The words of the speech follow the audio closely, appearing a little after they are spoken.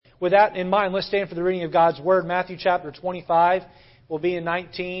with that in mind, let's stand for the reading of God's Word. Matthew chapter 25 will be in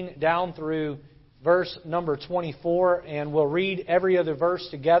 19 down through verse number 24, and we'll read every other verse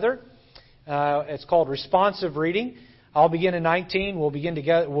together. It's called responsive reading. I'll begin in 19. We'll begin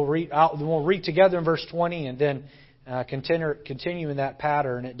together. We'll read together in verse 20, and then continue in that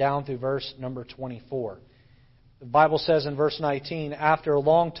pattern down through verse number 24. The Bible says in verse 19, "After a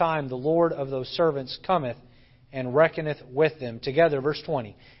long time the Lord of those servants cometh and reckoneth with them." Together, verse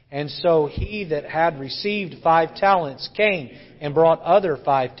 20. "And so he that had received 5 talents came and brought other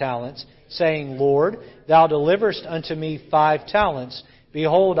 5 talents, saying, Lord, thou deliverest unto me 5 talents.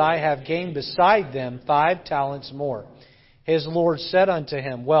 Behold, I have gained beside them 5 talents more. His Lord said unto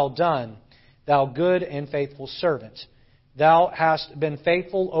him, Well done, thou good and faithful servant. Thou hast been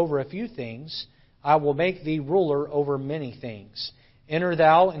faithful over a few things. I will make thee ruler over many things. Enter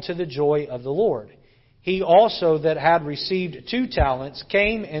thou into the joy of the Lord. He also that had received 2 talents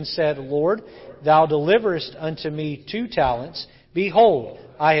came and said, Lord, thou deliverest unto me 2 talents. Behold,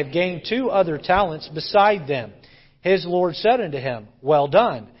 I have gained 2 other talents beside them. His Lord said unto him, Well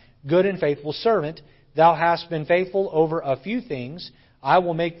done, good and faithful servant. Thou hast been faithful over a few things. I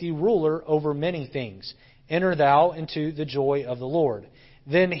will make thee ruler over many things. Enter thou into the joy of the Lord.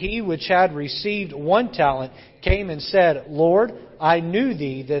 Then he which had received 1 talent came and said, Lord, I knew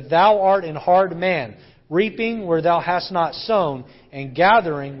thee that thou art an hard man, reaping where thou hast not sown, and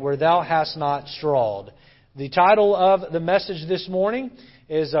gathering where thou hast not strawed." The title of the message this morning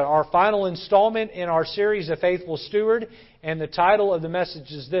is our final installment in our series, A Faithful Steward. And the title of the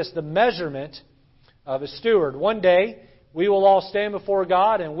message is this: The Measurement of a Steward. One day, we will all stand before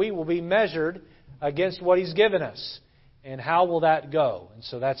God and we will be measured against what He's given us. And how will that go? And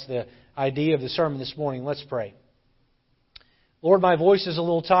so that's the idea of the sermon this morning. Let's pray. Lord, my voice is a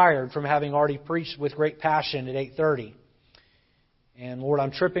little tired from having already preached with great passion at 8:30. And Lord,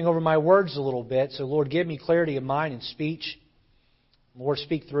 I'm tripping over my words a little bit. So Lord, give me clarity of mind and speech. Lord,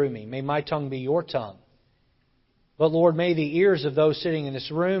 speak through me. May my tongue be your tongue. But Lord, may the ears of those sitting in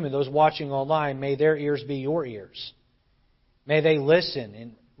this room and those watching online, may their ears be your ears. May they listen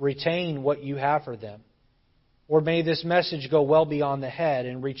and retain what you have for them. Or may this message go well beyond the head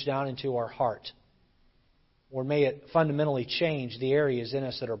and reach down into our heart. Or may it fundamentally change the areas in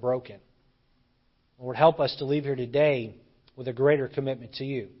us that are broken. Lord, help us to leave here today with a greater commitment to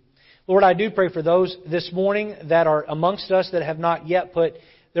you. Lord, I do pray for those this morning that are amongst us that have not yet put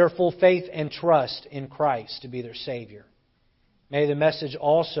their full faith and trust in Christ to be their Savior. May the message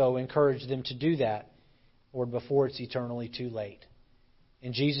also encourage them to do that, Lord, before it's eternally too late.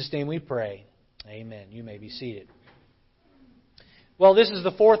 In Jesus' name we pray. Amen. You may be seated. Well, this is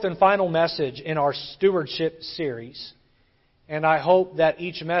the 4th and final message in our stewardship series. And I hope that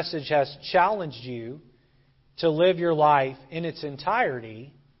each message has challenged you to live your life in its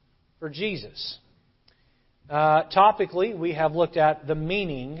entirety for Jesus. Topically, we have looked at the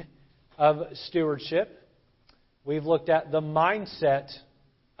meaning of stewardship. We've looked at the mindset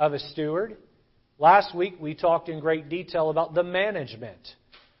of a steward. Last week, we talked in great detail about the management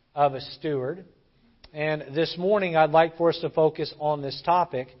of a steward. And this morning, I'd like for us to focus on this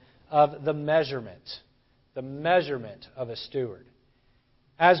topic of the measurement of a steward.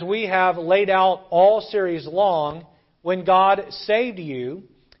 As we have laid out all series long, when God saved you,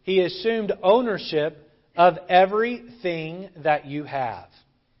 He assumed ownership of everything that you have.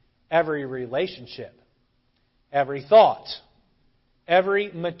 Every relationship, every thought,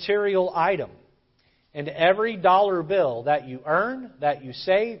 every material item, and every dollar bill that you earn, that you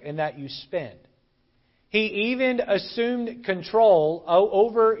save, and that you spend. He even assumed control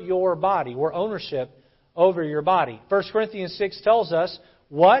over your body, or ownership over your body. 1 Corinthians 6 tells us,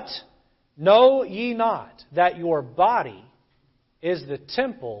 What? Know ye not that your body is the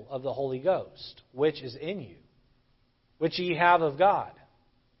temple of the Holy Ghost, which is in you, which ye have of God,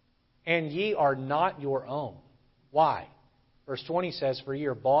 and ye are not your own. Why? Verse 20 says, For ye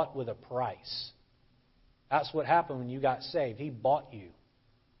are bought with a price. That's what happened when you got saved. He bought you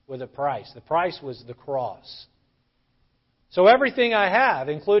with a price. The price was the cross. So everything I have,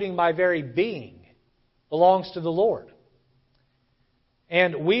 including my very being, belongs to the Lord.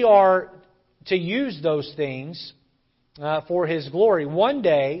 And we are to use those things for His glory. One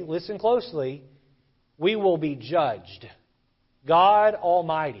day, listen closely, we will be judged. God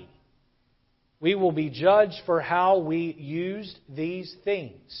Almighty. We will be judged for how we used these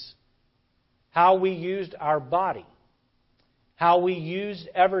things. How we used our body. How we used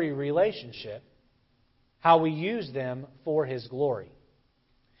every relationship. How we used them for His glory.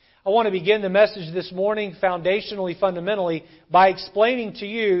 I want to begin the message this morning foundationally, fundamentally, by explaining to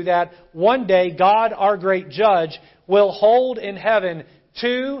you that one day God, our great judge, will hold in heaven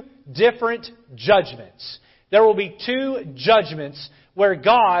two different judgments. There will be two judgments where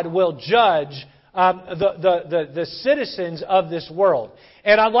God will judge the citizens of this world.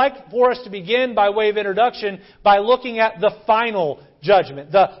 And I'd like for us to begin by way of introduction by looking at the final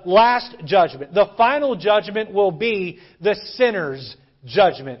judgment, the last judgment. The final judgment will be the sinner's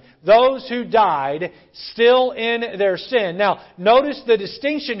judgment. Those who died still in their sin. Now, notice the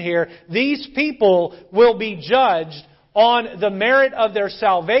distinction here. These people will be judged on the merit of their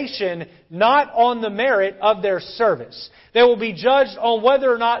salvation, not on the merit of their service. They will be judged on whether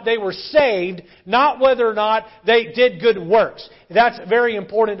or not they were saved, not whether or not they did good works. That's very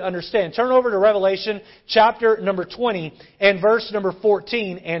important to understand. Turn over to Revelation chapter number 20 and verse number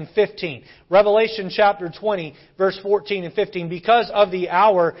 14 and 15. Revelation chapter 20, verse 14 and 15. Because of the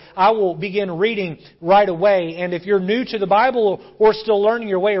hour, I will begin reading right away. And if you're new to the Bible or still learning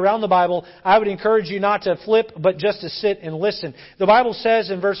your way around the Bible, I would encourage you not to flip, but just to sit and listen. The Bible says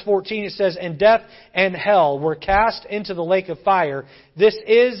in verse 14, it says, "And death and hell were cast into the lake of fire. This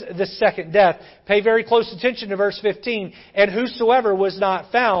is the second death." Pay very close attention to verse 15. "And whosoever was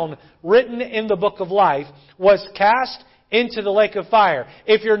not found written in the book of life was cast into the lake of fire."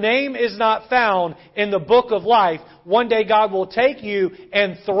 If your name is not found in the book of life, one day God will take you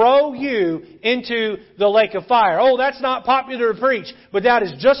and throw you into the lake of fire. Oh, that's not popular to preach, but that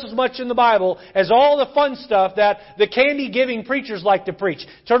is just as much in the Bible as all the fun stuff that the candy-giving preachers like to preach.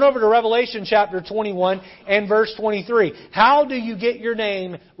 Turn over to Revelation chapter 21 and verse 23. How do you get your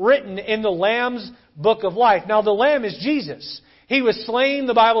name written in the Lamb's book of life? Now, the Lamb is Jesus. He was slain,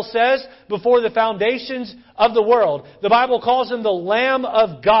 the Bible says, before the foundations of the world. The Bible calls Him the Lamb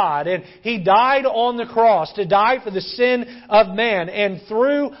of God. And He died on the cross to die for the sin of man. And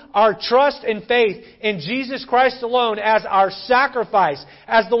through our trust and faith in Jesus Christ alone as our sacrifice,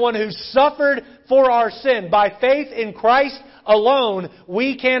 as the one who suffered for our sin, by faith in Christ alone,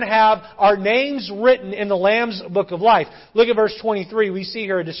 we can have our names written in the Lamb's book of life. Look at verse 23. We see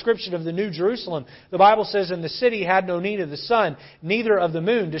here a description of the New Jerusalem. The Bible says, "And the city had no need of the sun, neither of the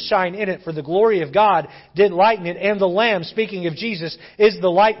moon to shine in it, for the glory of God did lighten it. And the Lamb," speaking of Jesus, "is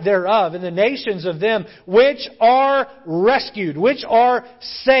the light thereof. And the nations of them which are rescued," which are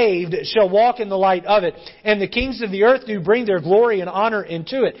saved, "shall walk in the light of it. And the kings of the earth do bring their glory and honor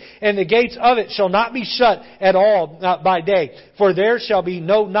into it. And the gates of it shall not be shut at all by day. For there shall be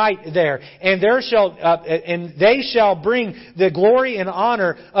no night there. And they shall bring the glory and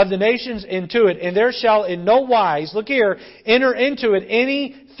honor of the nations into it. And there shall in no wise," look here, "enter into it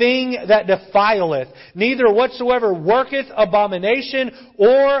anything that defileth, neither whatsoever worketh abomination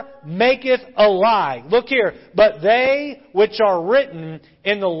or maketh a lie." Look here, "But they which are written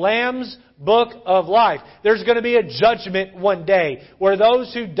in the Lamb's book of life." There's going to be a judgment one day where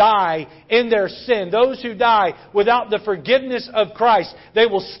those who die in their sin, those who die without the forgiveness of Christ, they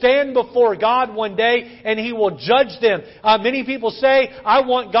will stand before God one day and He will judge them. Many people say, "I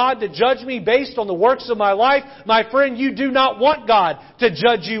want God to judge me based on the works of my life." My friend, you do not want God to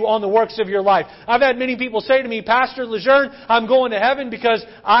judge you on the works of your life. I've had many people say to me, "Pastor Lejeune, I'm going to heaven because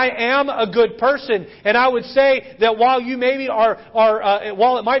I am a good person." And I would say that while you maybe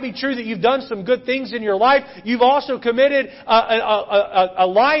while it might be true that you've done some good things in your life, you've also committed a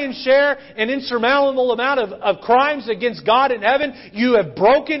lion's share, an insurmountable amount of crimes against God in heaven. You have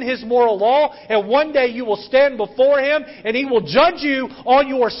broken His moral law, and one day you will stand before Him, and He will judge you on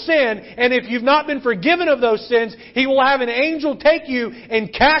your sin. And if you've not been forgiven of those sins, He will have an angel take you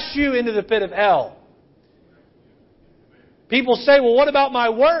and cast you into the pit of hell. People say, "Well, what about my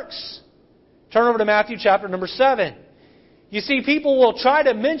works?" Turn over to Matthew chapter number 7. You see, people will try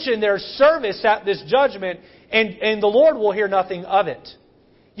to mention their service at this judgment, and the Lord will hear nothing of it.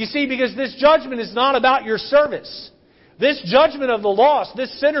 You see, because this judgment is not about your service. This judgment of the lost,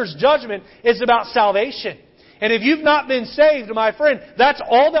 this sinner's judgment, is about salvation. And if you've not been saved, my friend, that's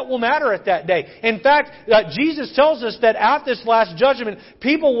all that will matter at that day. In fact, Jesus tells us that at this last judgment,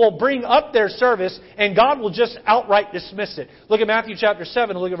 people will bring up their service and God will just outright dismiss it. Look at Matthew chapter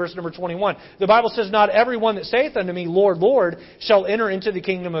 7 and look at verse number 21. The Bible says, "Not every one that saith unto me, Lord, Lord, shall enter into the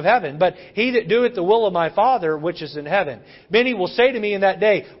kingdom of heaven, but he that doeth the will of my Father which is in heaven. Many will say to me in that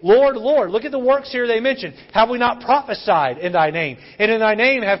day, Lord, Lord," look at the works here they mention, "have we not prophesied in thy name? And in thy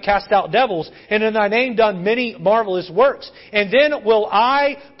name have cast out devils, and in thy name done many marvelous works. And then will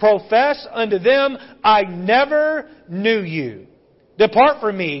I profess unto them, I never knew you. Depart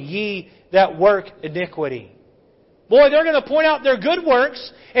from me, ye that work iniquity." Boy, they're going to point out their good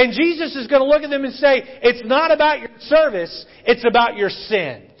works, and Jesus is going to look at them and say, it's not about your service, it's about your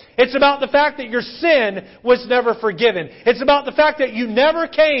sin. It's about the fact that your sin was never forgiven. It's about the fact that you never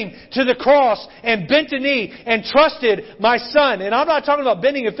came to the cross and bent a knee and trusted my Son. And I'm not talking about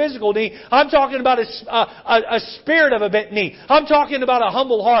bending a physical knee. I'm talking about a spirit of a bent knee. I'm talking about a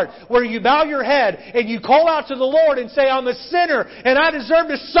humble heart where you bow your head and you call out to the Lord and say, I'm a sinner and I deserve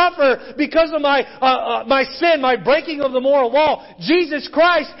to suffer because of my sin, my breaking of the moral law. Jesus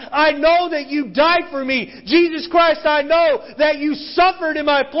Christ, I know that you died for me. Jesus Christ, I know that you suffered in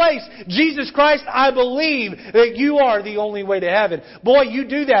my place. Jesus Christ, I believe that you are the only way to heaven. Boy, you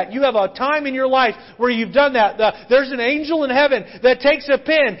do that. You have a time in your life where you've done that. There's an angel in heaven that takes a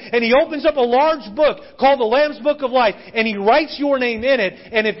pen and he opens up a large book called the Lamb's Book of Life and he writes your name in it.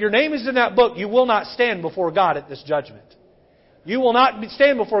 And if your name is in that book, you will not stand before God at this judgment. You will not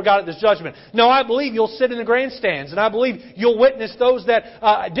stand before God at this judgment. No, I believe you'll sit in the grandstands. And I believe you'll witness those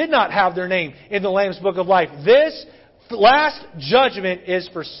that did not have their name in the Lamb's Book of Life. This last judgment is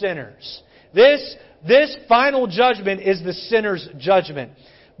for sinners. This final judgment is the sinner's judgment.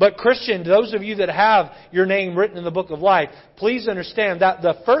 But Christian, those of you that have your name written in the Book of Life, please understand that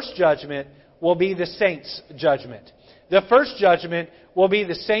the first judgment will be the saints' judgment. The first judgment will be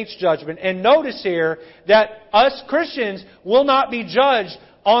the saints' judgment. And notice here that us Christians will not be judged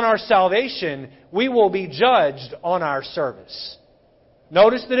on our salvation. We will be judged on our service.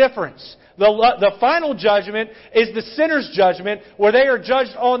 Notice the difference. The final judgment is the sinner's judgment, where they are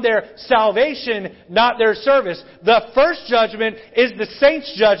judged on their salvation, not their service. The first judgment is the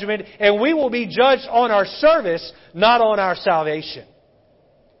saints' judgment, and we will be judged on our service, not on our salvation.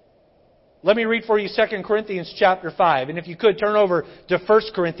 Let me read for you 2 Corinthians chapter 5. And if you could, turn over to 1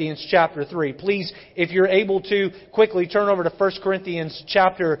 Corinthians chapter 3. Please, if you're able to, quickly turn over to 1 Corinthians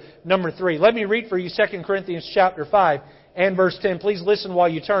chapter number 3. Let me read for you 2 Corinthians chapter 5. And verse 10, please listen while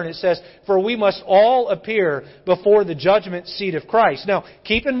you turn. It says, for we must all appear before the judgment seat of Christ. Now,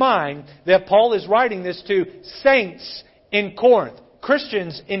 keep in mind that Paul is writing this to saints in Corinth,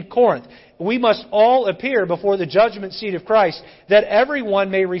 Christians in Corinth. We must all appear before the judgment seat of Christ, that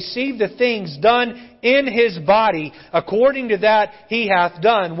everyone may receive the things done in his body according to that he hath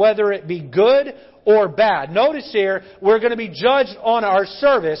done, whether it be good or bad. Notice here, we're going to be judged on our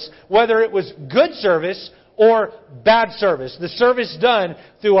service, whether it was good service or bad service. The service done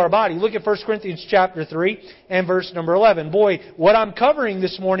through our body. Look at 1 Corinthians chapter 3 and verse number 11. Boy, what I'm covering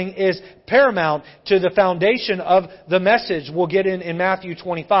this morning is paramount to the foundation of the message we'll get in Matthew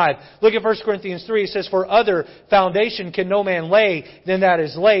 25. Look at 1 Corinthians 3. It says, for other foundation can no man lay than that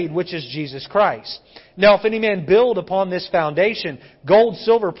is laid, which is Jesus Christ. Now, if any man build upon this foundation, gold,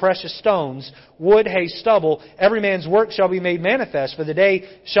 silver, precious stones, wood, hay, stubble, every man's work shall be made manifest, for the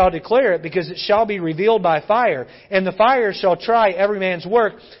day shall declare it, because it shall be revealed by fire. And the fire shall try every man's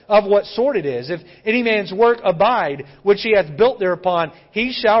work of what sort it is. If any man's work abide, which he hath built thereupon,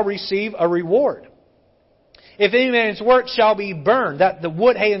 he shall receive a reward. If any man's work shall be burned, that the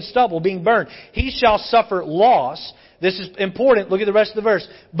wood, hay, and stubble being burned, he shall suffer loss. This is important. Look at the rest of the verse.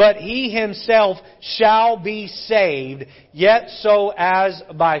 But he himself shall be saved, yet so as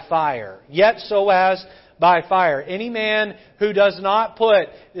by fire. Yet so as by fire. Any man who does not put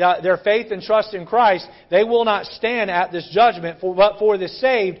their faith and trust in Christ, they will not stand at this judgment. But for the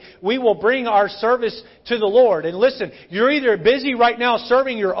saved, we will bring our service to the Lord. And listen, you're either busy right now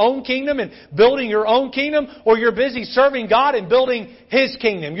serving your own kingdom and building your own kingdom, or you're busy serving God and building His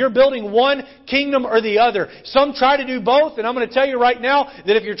kingdom. You're building one kingdom or the other. Some try to do both, and I'm going to tell you right now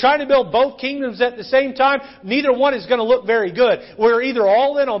that if you're trying to build both kingdoms at the same time, neither one is going to look very good. We're either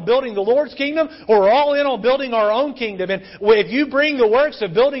all in on building the Lord's kingdom, or we're all in on building our own kingdom. And if you bring the works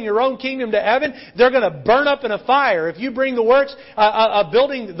of building your own kingdom to heaven, they're going to burn up in a fire. If you bring the works of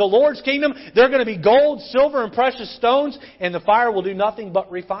building the Lord's kingdom, they're going to be gold, silver, and precious stones, and the fire will do nothing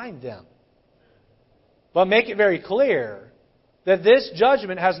but refine them. But make it very clear that this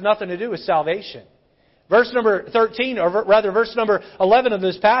judgment has nothing to do with salvation. Verse number 13, or rather verse number 11 of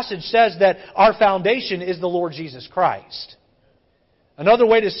this passage says that our foundation is the Lord Jesus Christ. Another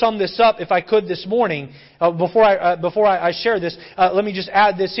way to sum this up, if I could this morning, before I share this, let me just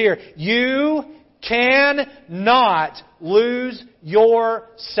add this here. You cannot lose your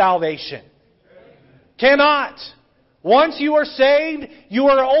salvation. Cannot. Once you are saved, you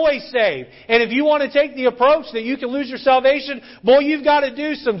are always saved. And if you want to take the approach that you can lose your salvation, boy, you've got to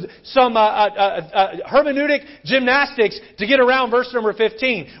do some hermeneutic gymnastics to get around verse number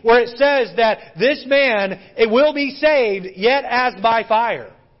 15, where it says that this man, it will be saved, yet as by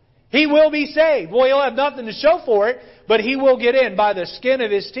fire. He will be saved. Boy, he'll have nothing to show for it, but he will get in by the skin of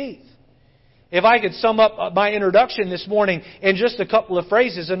his teeth. if I could sum up my introduction this morning in just a couple of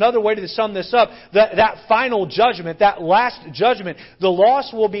phrases, another way to sum this up, that final judgment, that last judgment, the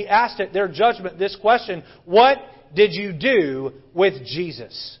lost will be asked at their judgment this question: what did you do with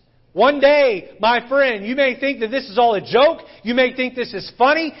Jesus? One day, my friend, you may think that this is all a joke. You may think this is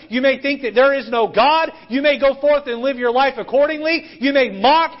funny. You may think that there is no God. You may go forth and live your life accordingly. You may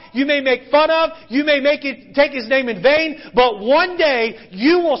mock. You may make fun of. You may take His name in vain. But one day,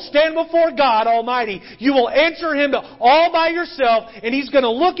 you will stand before God Almighty. You will answer Him all by yourself, and He's going to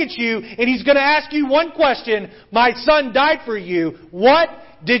look at you, and He's going to ask you one question: my Son died for you. What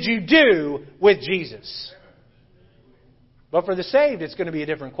did you do with Jesus? But for the saved, it's going to be a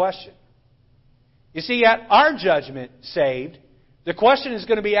different question. You see, at our judgment, saved, the question is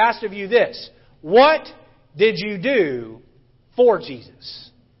going to be asked of you this: what did you do for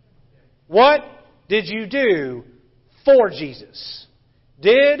Jesus? What did you do for Jesus?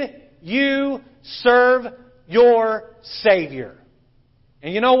 Did you serve your Savior?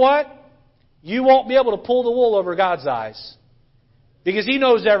 And you know what? You won't be able to pull the wool over God's eyes, because He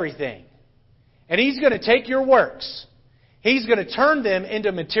knows everything. And He's going to take your works. He's going to turn them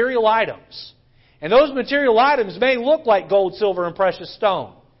into material items. And those material items may look like gold, silver, and precious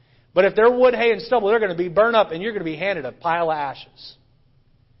stone. But if they're wood, hay, and stubble, they're going to be burned up, and you're going to be handed a pile of ashes.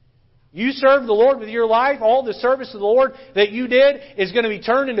 You serve the Lord with your life. All the service of the Lord that you did is going to be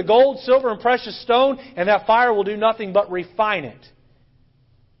turned into gold, silver, and precious stone, and that fire will do nothing but refine it.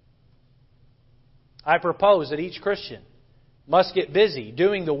 I propose that each Christian must get busy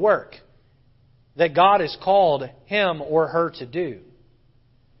doing the work that God has called him or her to do.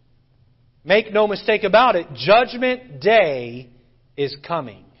 Make no mistake about it, Judgment Day is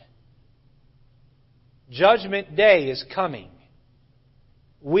coming. Judgment Day is coming.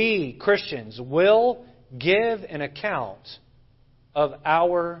 We, Christians, will give an account of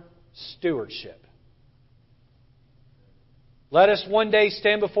our stewardship. Let us one day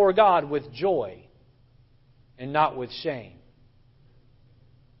stand before God with joy and not with shame.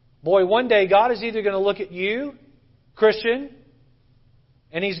 Boy, one day God is either going to look at you, Christian,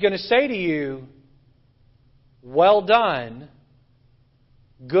 and He's going to say to you, well done,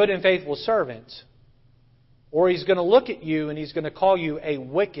 good and faithful servant. Or He's going to look at you and He's going to call you a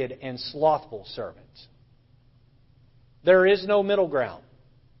wicked and slothful servant. There is no middle ground.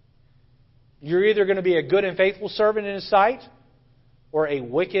 You're either going to be a good and faithful servant in His sight, or a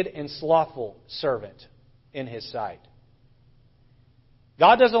wicked and slothful servant in His sight.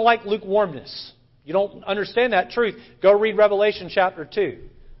 God doesn't like lukewarmness. You don't understand that truth, go read Revelation chapter 2.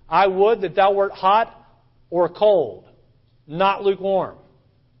 I would that thou wert hot or cold, not lukewarm.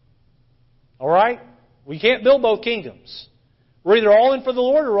 Alright? We can't build both kingdoms. We're either all in for the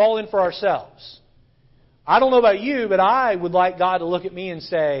Lord or all in for ourselves. I don't know about you, but I would like God to look at me and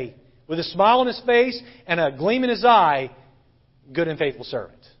say, with a smile on His face and a gleam in His eye, good and faithful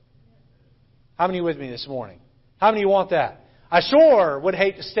servant. How many are with me this morning? How many want that? I sure would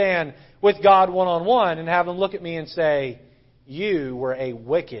hate to stand with God one-on-one and have Him look at me and say, you were a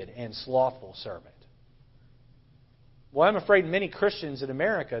wicked and slothful servant. Well, I'm afraid many Christians in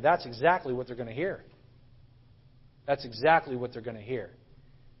America, that's exactly what they're going to hear. That's exactly what they're going to hear.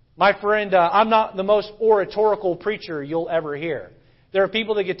 My friend, I'm not the most oratorical preacher you'll ever hear. There are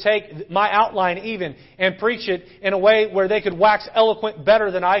people that could take my outline even and preach it in a way where they could wax eloquent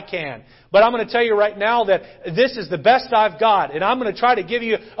better than I can. But I'm going to tell you right now that this is the best I've got. And I'm going to try to give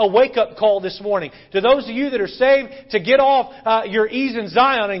you a wake-up call this morning. To those of you that are saved, to get off your ease in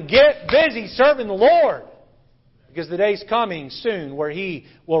Zion and get busy serving the Lord. Because the day's coming soon where He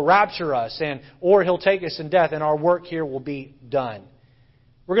will rapture us or He'll take us in death and our work here will be done.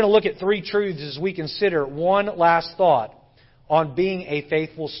 We're going to look at three truths as we consider one last thought on being a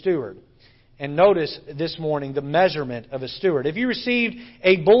faithful steward. And notice this morning the measurement of a steward. If you received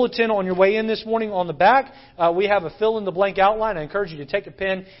a bulletin on your way in this morning, on the back, we have a fill-in-the-blank outline. I encourage you to take a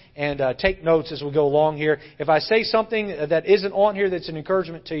pen and take notes as we go along here. If I say something that isn't on here that's an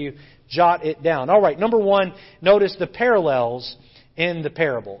encouragement to you, jot it down. All right, number one, notice the parallels in the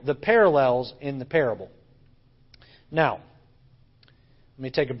parable. The parallels in the parable. Now, let me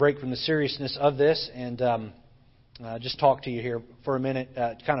take a break from the seriousness of this and just talk to you here for a minute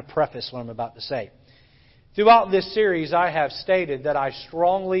to kind of preface what I'm about to say. Throughout this series, I have stated that I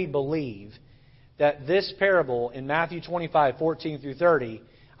strongly believe that this parable in Matthew 25:14 through 30,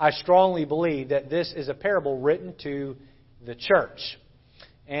 I strongly believe that this is a parable written to the church.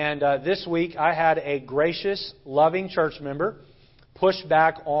 And this week, I had a gracious, loving church member push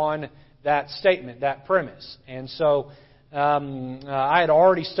back on that statement, that premise. And so I had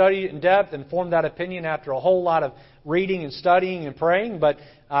already studied it in depth and formed that opinion after a whole lot of reading and studying and praying, but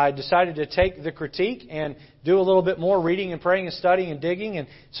I decided to take the critique and do a little bit more reading and praying and studying and digging. And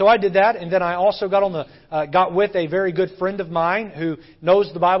so I did that, and then I also got with a very good friend of mine who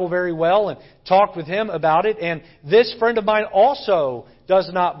knows the Bible very well and talked with him about it. And this friend of mine also does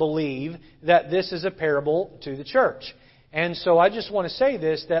not believe that this is a parable to the church. And so I just want to say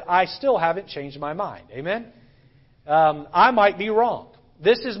this, that I still haven't changed my mind. Amen? I might be wrong.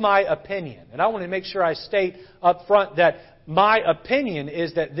 This is my opinion. And I want to make sure I state up front that my opinion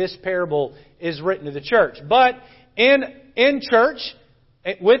is that this parable is written to the church. But in church,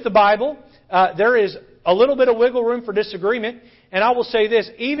 with the Bible, there is a little bit of wiggle room for disagreement. And I will say this,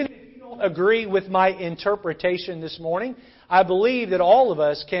 even if you don't agree with my interpretation this morning, I believe that all of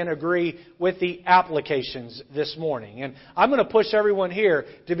us can agree with the applications this morning. And I'm going to push everyone here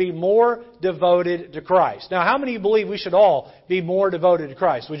to be more devoted to Christ. Now, how many of you believe we should all be more devoted to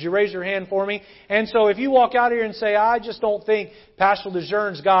Christ? Would you raise your hand for me? And so if you walk out here and say, I just don't think Pastor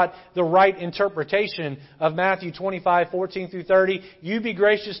Lejeun's got the right interpretation of Matthew 25:14 through 30, you be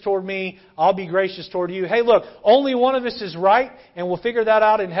gracious toward me, I'll be gracious toward you. Hey, look, only one of us is right, and we'll figure that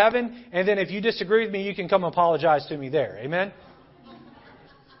out in heaven. And then if you disagree with me, you can come apologize to me there. Amen?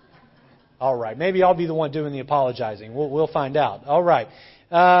 All right. Maybe I'll be the one doing the apologizing. We'll find out. All right.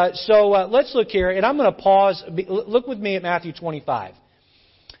 So let's look here. And I'm going to pause. Look with me at Matthew 25.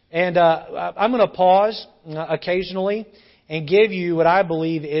 And I'm going to pause occasionally and give you what I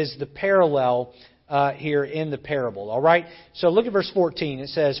believe is the parallel here in the parable. All right. So look at verse 14. It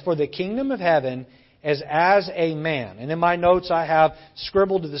says, "For the kingdom of heaven is as a man." And in my notes I have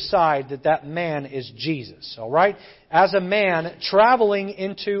scribbled to the side that man is Jesus. All right? As a man traveling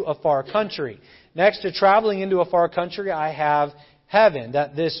into a far country. Next to traveling into a far country, I have heaven.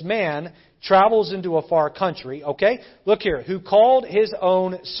 That this man travels into a far country. Okay? Look here. Who called his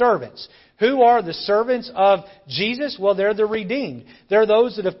own servants. Who are the servants of Jesus? Well, they're the redeemed. They're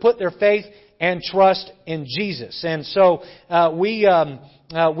those that have put their faith and trust in Jesus. And so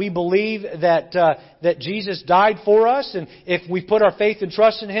we believe that Jesus died for us, and if we put our faith and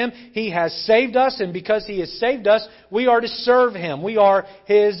trust in Him, He has saved us, and because He has saved us, we are to serve Him. We are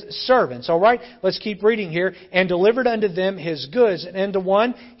His servants. All right, let's keep reading here. "And delivered unto them His goods, and unto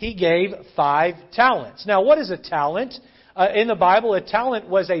one He gave 5 talents." Now, what is a talent? In the Bible, a talent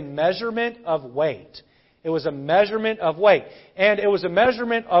was a measurement of weight. It was a measurement of weight. And it was a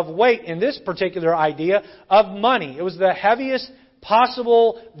measurement of weight in this particular idea of money. It was the heaviest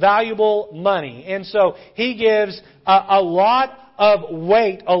possible valuable money. And so He gives a lot of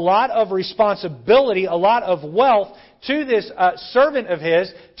weight, a lot of responsibility, a lot of wealth to this servant of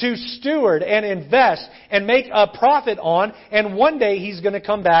His to steward and invest and make a profit on. And one day He's going to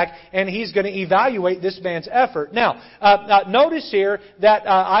come back and He's going to evaluate this man's effort. Now, notice here that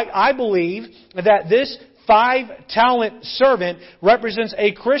I believe that this 5-talent servant represents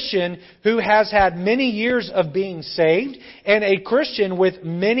a Christian who has had many years of being saved and a Christian with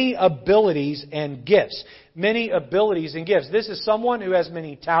many abilities and gifts. Many abilities and gifts. This is someone who has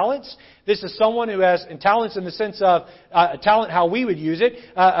many talents. This is someone who has talents in the sense of talent, how we would use it.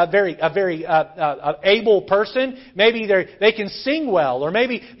 A very able person. Maybe they can sing well, or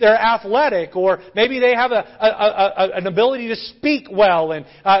maybe they're athletic, or maybe they have an ability to speak well, and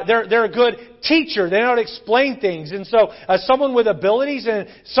they're a good teacher. They know how to explain things. And so, someone with abilities and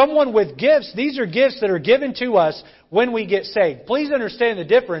someone with gifts. These are gifts that are given to us when we get saved. Please understand the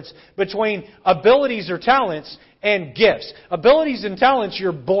difference between abilities or talents and gifts. Abilities and talents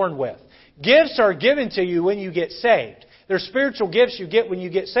you're born with. Gifts are given to you when you get saved. They're spiritual gifts you get when you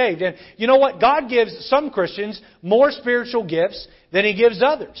get saved. And you know what? God gives some Christians more spiritual gifts than He gives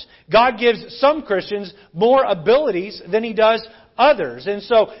others. God gives some Christians more abilities than He does others. And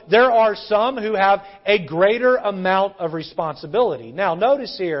so there are some who have a greater amount of responsibility. Now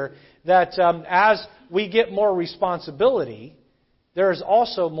notice here that as we get more responsibility, there is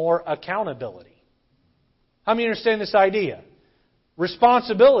also more accountability. How many understand this idea?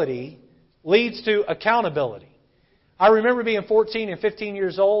 Responsibility leads to accountability. I remember being 14 and 15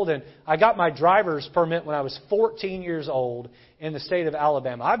 years old, and I got my driver's permit when I was 14 years old in the state of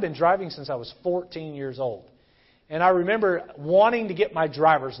Alabama. I've been driving since I was 14 years old. And I remember wanting to get my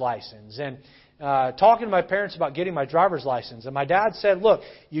driver's license and talking to my parents about getting my driver's license. And my dad said, look,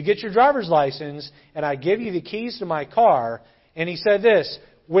 you get your driver's license and I give you the keys to my car. And he said this,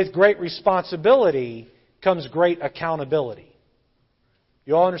 with great responsibility comes great accountability.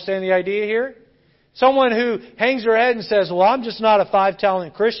 You all understand the idea here? Someone who hangs their head and says, well, I'm just not a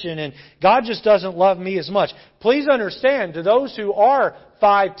 5-talent Christian and God just doesn't love me as much. Please understand, to those who are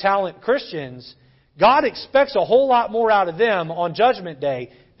 5-talent Christians, God expects a whole lot more out of them on Judgment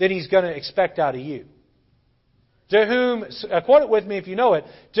Day than He's going to expect out of you. To whom, quote it with me if you know it,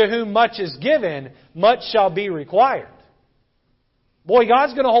 to whom much is given, much shall be required. Boy,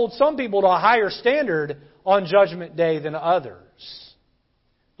 God's going to hold some people to a higher standard on Judgment Day than others.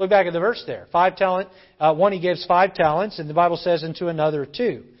 Look back at the verse there. 5 talent. One He gives 5 talents, and the Bible says, and to another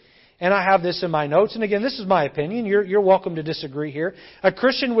 2. And I have this in my notes. And again, this is my opinion. You're welcome to disagree here. A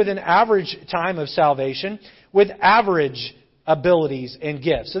Christian with an average time of salvation, with average abilities and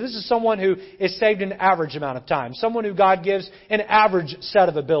gifts. So this is someone who is saved an average amount of time. Someone who God gives an average set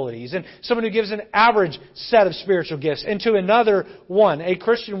of abilities. And someone who gives an average set of spiritual gifts. And to another one, a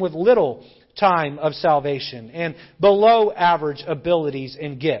Christian with little time of salvation and below average abilities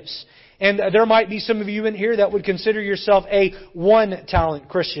and gifts. And there might be some of you in here that would consider yourself a 1-talent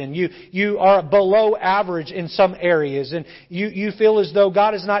Christian. You are below average in some areas. And you feel as though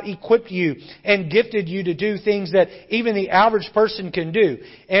God has not equipped you and gifted you to do things that even the average person can do.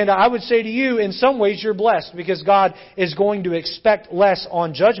 And I would say to you, in some ways you're blessed because God is going to expect less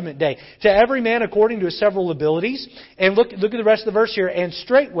on Judgment Day. To every man according to his several abilities. And look at the rest of the verse here. And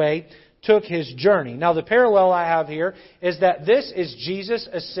straightway took His journey. Now the parallel I have here is that this is Jesus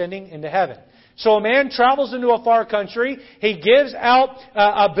ascending into heaven. So a man travels into a far country, he gives out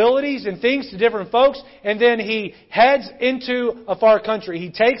abilities and things to different folks, and then he heads into a far country. He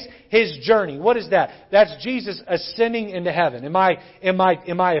takes his journey. What is that? That's Jesus ascending into heaven, in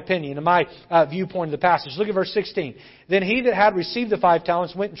my opinion, in my viewpoint of the passage. Look at verse 16. Then he that had received the 5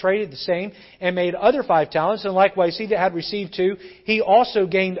 talents went and traded the same, and made other 5 talents, and likewise he that had received 2, he also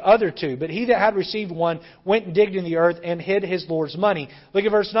gained other 2. But he that had received 1 went and digged in the earth, and hid his Lord's money. Look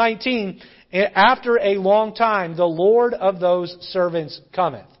at verse 19. After a long time, the Lord of those servants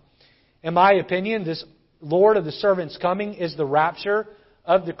cometh. In my opinion, this Lord of the servants coming is the rapture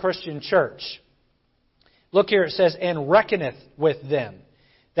of the Christian church. Look here, it says, and reckoneth with them.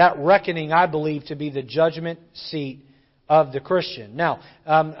 That reckoning, I believe, to be the judgment seat of the Christian. Now,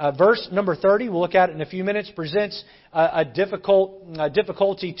 verse number 30, we'll look at it in a few minutes, presents a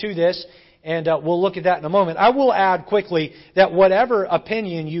difficulty to this. And we'll look at that in a moment. I will add quickly that whatever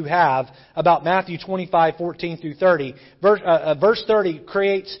opinion you have about Matthew 25:14 through 30, verse 30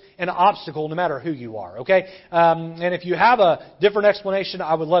 creates an obstacle no matter who you are. Okay? And if you have a different explanation,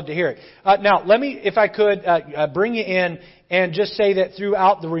 I would love to hear it. Now, let me, if I could, bring you in and just say that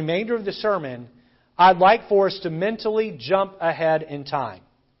throughout the remainder of the sermon, I'd like for us to mentally jump ahead in time.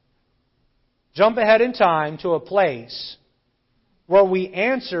 Jump ahead in time to a place where we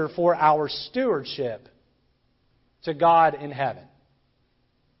answer for our stewardship to God in heaven.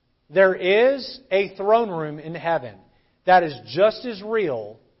 There is a throne room in heaven that is just as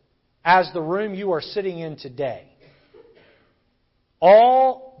real as the room you are sitting in today.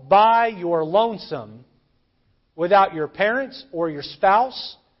 All by your lonesome, without your parents or your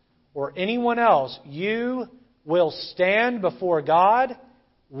spouse or anyone else, you will stand before God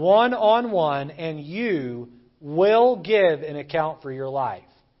one-on-one, and you will give an account for your life.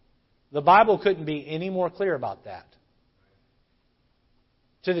 The Bible couldn't be any more clear about that.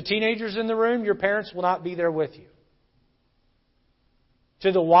 To the teenagers in the room, your parents will not be there with you.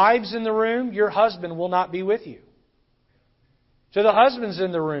 To the wives in the room, your husband will not be with you. To the husbands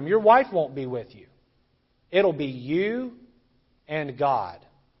in the room, your wife won't be with you. It'll be you and God.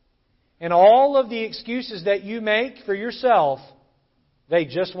 And all of the excuses that you make for yourself, they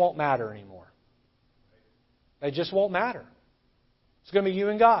just won't matter anymore. They just won't matter. It's going to be you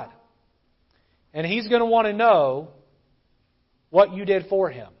and God. And He's going to want to know what you did for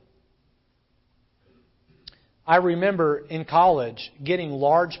Him. I remember in college getting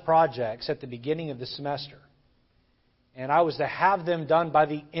large projects at the beginning of the semester. And I was to have them done by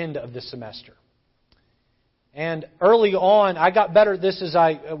the end of the semester. And early on, I got better at this as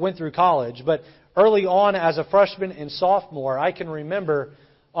I went through college. But early on, as a freshman and sophomore, I can remember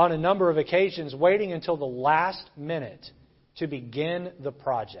on a number of occasions waiting until the last minute to begin the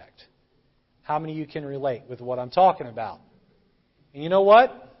project. How many of you can relate with what I'm talking about? And you know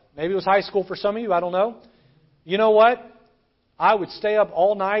what? Maybe it was high school for some of you. I don't know. You know what? I would stay up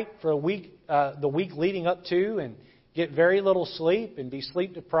all night for a week, the week leading up to, and get very little sleep and be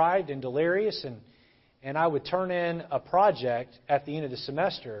sleep deprived and delirious. And I would turn in a project at the end of the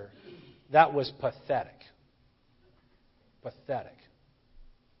semester that was pathetic. Pathetic.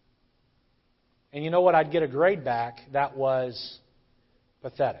 And you know what? I'd get a grade back that was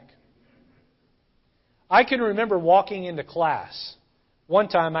pathetic. I can remember walking into class. One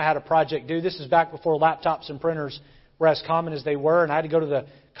time I had a project due. This is back before laptops and printers were as common as they were. And I had to go to the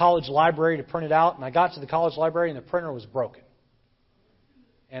college library to print it out. And I got to the college library and the printer was broken.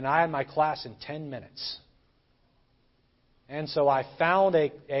 and I had my class in 10 minutes. And so I found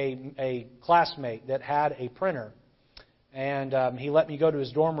a classmate that had a printer, and he let me go to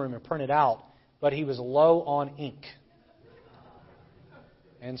his dorm room and print it out, but he was low on ink.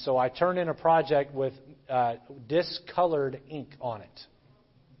 And so I turned in a project with discolored ink on it.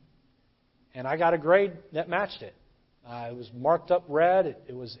 And I got a grade that matched it. It was marked up red.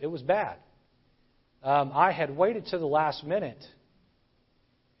 It was bad. I had waited to the last minute.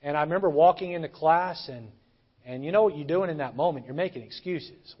 And I remember walking into class, and you know what you're doing in that moment? You're making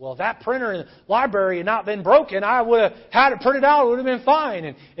excuses. Well, if that printer in the library had not been broken, I would have had it printed out. It would have been fine.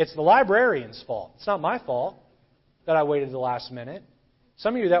 And it's the librarian's fault. It's not my fault that I waited to the last minute.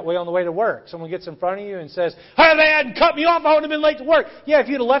 Some of you are that way on the way to work. Someone gets in front of you and says, "Hey, they hadn't cut me off, I would have been late to work." Yeah, if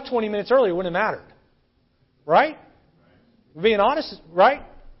you'd have left 20 minutes earlier, it wouldn't have mattered. Right? Being honest, right?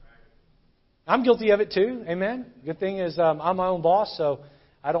 I'm guilty of it too. Amen? Good thing is I'm my own boss, so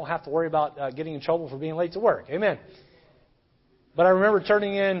I don't have to worry about getting in trouble for being late to work. Amen. But I remember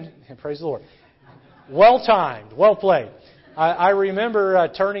turning in, and praise the Lord, well timed, well played. I remember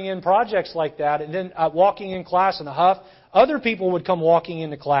turning in projects like that, and then walking in class in a huff. Other people would come walking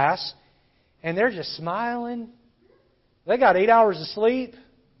into class, and they're just smiling. They got 8 hours of sleep.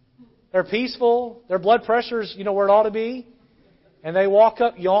 They're peaceful. Their blood pressure's, where it ought to be. And they walk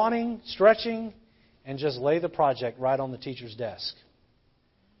up yawning, stretching, and just lay the project right on the teacher's desk.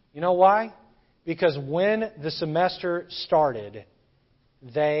 You know why? Because when the semester started,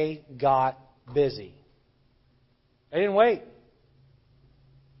 they got busy. They didn't wait.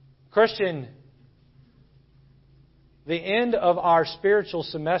 Christian, the end of our spiritual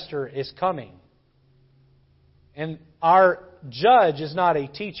semester is coming. And our judge is not a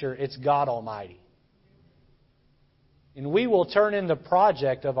teacher, it's God Almighty. And we will turn in the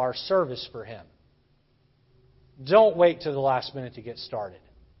project of our service for Him. Don't wait till the last minute to get started.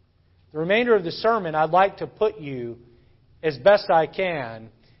 The remainder of the sermon, I'd like to put you, as best I can,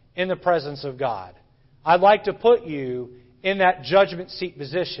 in the presence of God. I'd like to put you in that judgment seat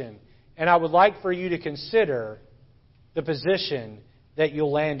position. And I would like for you to consider the position that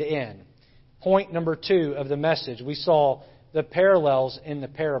you'll land in. Point number 2 of the message. We saw the parallels in the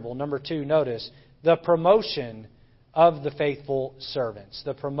parable. Number 2, notice the promotion of the faithful servants.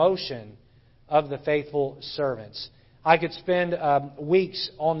 The promotion of the faithful servants. I could spend weeks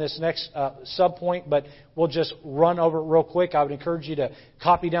on this next subpoint, but we'll just run over it real quick. I would encourage you to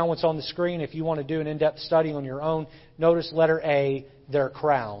copy down what's on the screen if you want to do an in-depth study on your own. Notice letter A, their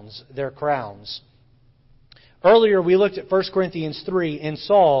crowns. Their crowns. Earlier we looked at 1 Corinthians 3 and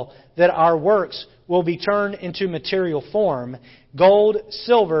saw that our works will be turned into material form, gold,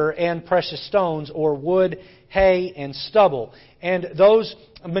 silver, and precious stones, or wood, hay, and stubble. And those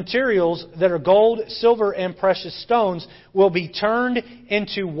materials that are gold, silver, and precious stones will be turned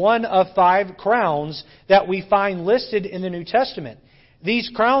into one of 5 crowns that we find listed in the New Testament.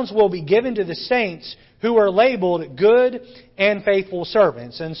 These crowns will be given to the saints who are labeled good and faithful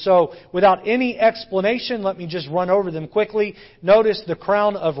servants. And so, without any explanation, let me just run over them quickly. Notice the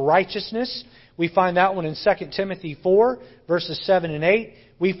crown of righteousness. We find that one in 2 Timothy 4, verses 7 and 8.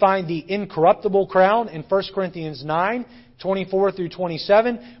 We find the incorruptible crown in 1 Corinthians 9, 24 through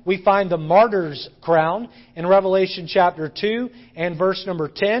 27. We find the martyr's crown in Revelation chapter 2 and verse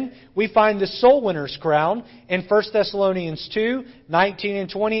number 10. We find the soul winner's crown in 1 Thessalonians 2, 19 and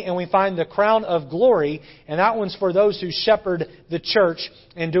 20. And we find the crown of glory, and that one's for those who shepherd the church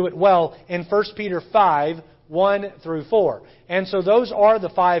and do it well, in 1 Peter 5, 1 through 4. And so those are the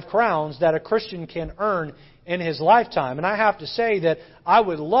 5 crowns that a Christian can earn in his lifetime. And I have to say that I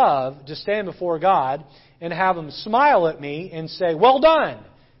would love to stand before God and have Him smile at me and say, "Well done,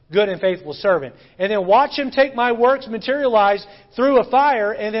 good and faithful servant." And then watch Him take my works, materialize through a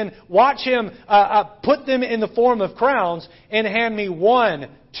fire, and then watch Him put them in the form of crowns and hand me 1,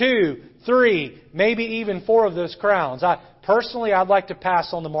 2, 3, maybe even 4 of those crowns. Personally, I'd like to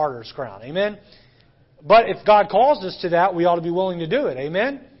pass on the martyr's crown. Amen? But if God calls us to that, we ought to be willing to do it.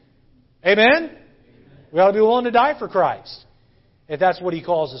 Amen? Amen? We ought to be willing to die for Christ, if that's what He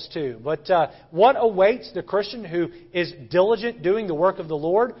calls us to. But what awaits the Christian who is diligent doing the work of the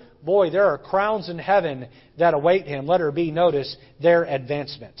Lord? Boy, there are crowns in heaven that await him. Letter B, notice their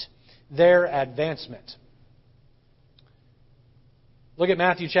advancement. Their advancement. Look at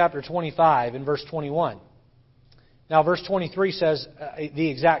Matthew chapter 25 and verse 21. Now, verse 23 says the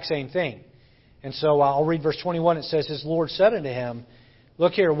exact same thing. And so I'll read verse 21. It says, His Lord said unto him,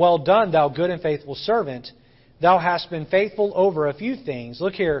 "Look here, well done, thou good and faithful servant. Thou hast been faithful over a few things.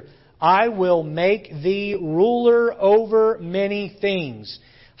 Look here, I will make thee ruler over many things.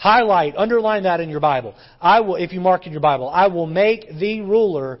 Highlight, underline that in your Bible. I will, if you mark in your Bible, I will make thee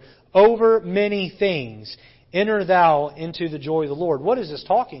ruler over many things. Enter thou into the joy of the Lord. What is this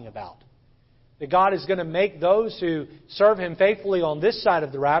talking about? That God is going to make those who serve Him faithfully on this side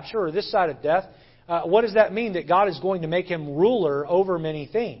of the rapture or this side of death. What does that mean? That God is going to make Him ruler over many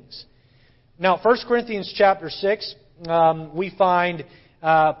things. Now, 1 Corinthians chapter 6, we find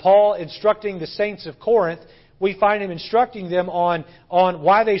Paul instructing the saints of Corinth. We find him instructing them on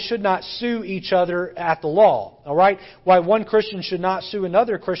why they should not sue each other at the law. All right? Why one Christian should not sue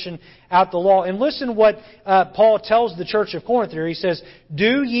another Christian at the law. And listen what Paul tells the church of Corinth here. He says,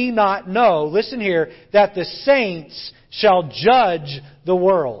 do ye not know, listen here, that the saints shall judge the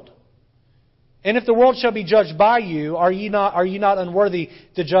world? And if the world shall be judged by you, are ye not unworthy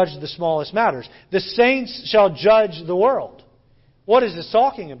to judge the smallest matters? The saints shall judge the world. What is this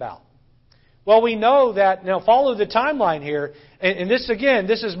talking about? Well, we know that, now follow the timeline here, and this again,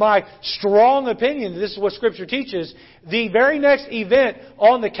 this is my strong opinion, this is what Scripture teaches. The very next event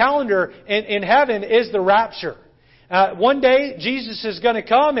on the calendar in heaven is the rapture. One day, Jesus is going to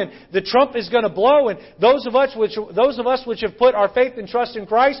come and the trump is going to blow, and those of us which have put our faith and trust in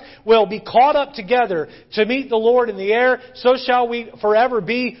Christ will be caught up together to meet the Lord in the air. So shall we forever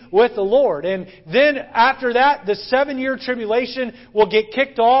be with the Lord. And then after that, the 7-year tribulation will get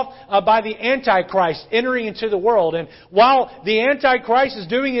kicked off by the Antichrist entering into the world. And while the Antichrist is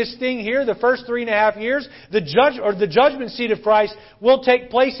doing his thing here, the first 3.5 years, the judgment seat of Christ will take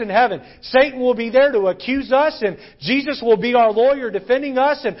place in heaven. Satan will be there to accuse us, and Jesus will be our lawyer defending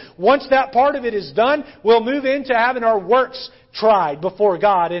us, and once that part of it is done, we'll move into having our works tried before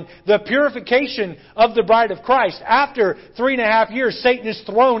God and the purification of the bride of Christ. After 3.5 years, Satan is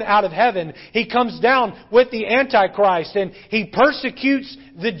thrown out of heaven. He comes down with the Antichrist and he persecutes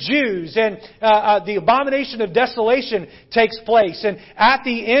the Jews, and the abomination of desolation takes place. And at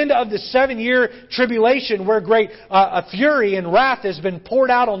the end of the 7-year tribulation, where great fury and wrath has been poured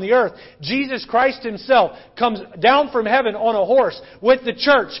out on the earth, Jesus Christ Himself comes down from heaven on a horse with the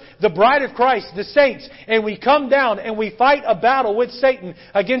church, the bride of Christ, the saints, and we come down and we fight a battle with Satan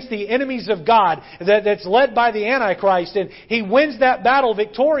against the enemies of God that's led by the Antichrist, and he wins that battle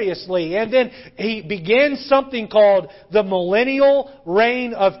victoriously, and then he begins something called the millennial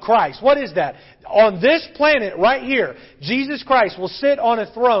reign of Christ. What is that? On this planet right here, Jesus Christ will sit on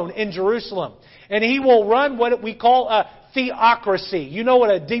a throne in Jerusalem, and He will run what we call a theocracy. You know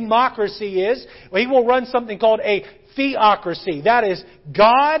what a democracy is? Well, He will run something called a theocracy. That is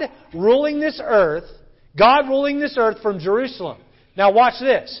God ruling this earth from Jerusalem. Now watch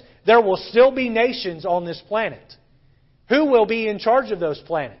this. There will still be nations on this planet. Who will be in charge of those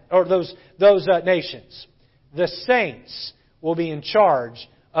nations? The saints will be in charge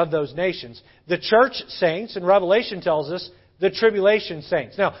of those nations. The church saints, and Revelation tells us, the tribulation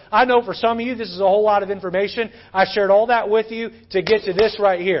saints. Now, I know for some of you this is a whole lot of information. I shared all that with you to get to this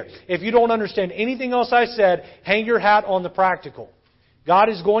right here. If you don't understand anything else I said, hang your hat on the practical. God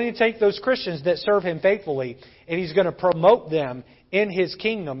is going to take those Christians that serve Him faithfully, and He's going to promote them in His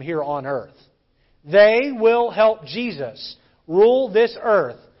kingdom here on earth. They will help Jesus rule this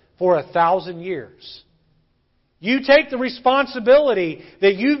earth for 1,000 years. You take the responsibility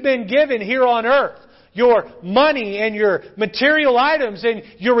that you've been given here on earth. Your money and your material items and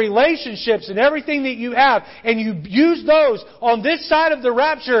your relationships and everything that you have, and you use those on this side of the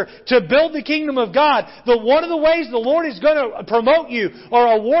rapture to build the kingdom of God. One of the ways the Lord is going to promote you or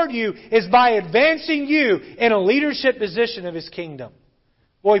award you is by advancing you in a leadership position of His kingdom.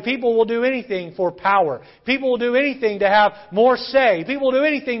 Boy, people will do anything for power. People will do anything to have more say. People will do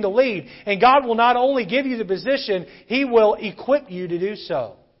anything to lead. And God will not only give you the position, He will equip you to do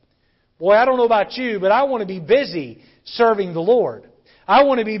so. Boy, I don't know about you, but I want to be busy serving the Lord. I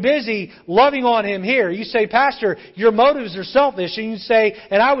want to be busy loving on Him here. You say, Pastor, your motives are selfish. And you say,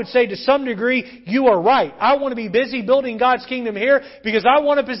 and I would say to some degree, you are right. I want to be busy building God's kingdom here because I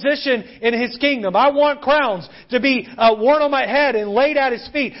want a position in His kingdom. I want crowns to be worn on my head and laid at His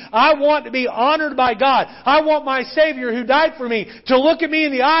feet. I want to be honored by God. I want my Savior who died for me to look at me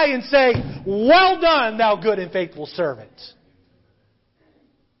in the eye and say, well done, thou good and faithful servant.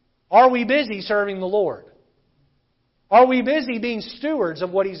 Are we busy serving the Lord? Are we busy being stewards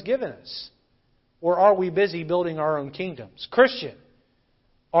of what He's given us? Or are we busy building our own kingdoms? Christian,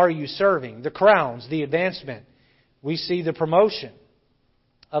 are you serving? The crowns, the advancement. We see the promotion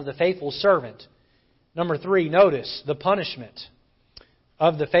of the faithful servant. Number 3, notice the punishment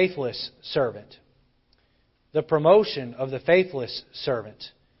of the faithless servant. The promotion of the faithless servant.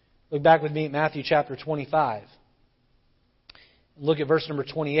 Look back with me at Matthew chapter 25. Look at verse number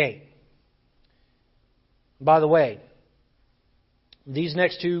 28. By the way, These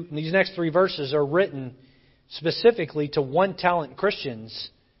next 3 verses are written specifically to one-talent Christians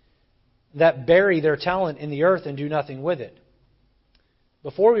that bury their talent in the earth and do nothing with it.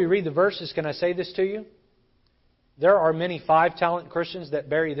 Before we read the verses, can I say this to you? There are many 5-talent Christians that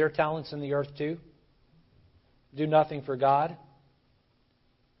bury their talents in the earth too. Do nothing for God.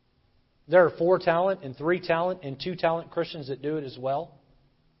 There are 4-talent and 3-talent and 2-talent Christians that do it as well.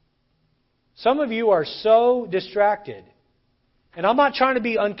 Some of you are so distracted. And I'm not trying to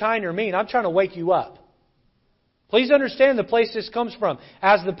be unkind or mean. I'm trying to wake you up. Please understand the place this comes from.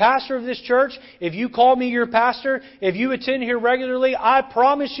 As the pastor of this church, if you call me your pastor, if you attend here regularly, I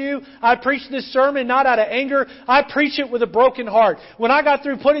promise you, I preach this sermon not out of anger. I preach it with a broken heart. When I got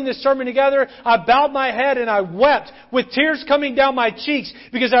through putting this sermon together, I bowed my head and I wept with tears coming down my cheeks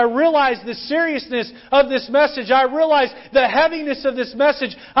because I realized the seriousness of this message. I realized the heaviness of this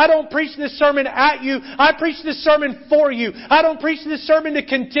message. I don't preach this sermon at you. I preach this sermon for you. I don't preach this sermon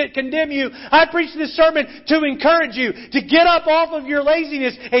to condemn you. I preach this sermon to encourage you to get up off of your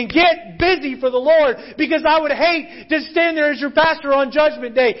laziness and get busy for the Lord, because I would hate to stand there as your pastor on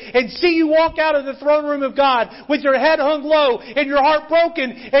Judgment Day and see you walk out of the throne room of God with your head hung low and your heart broken,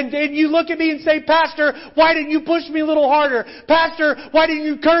 and you look at me and say, Pastor, why didn't you push me a little harder? Pastor, why didn't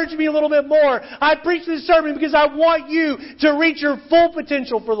you encourage me a little bit more? I preach this sermon because I want you to reach your full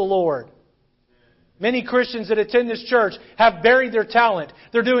potential for the Lord. Many Christians that attend this church have buried their talent.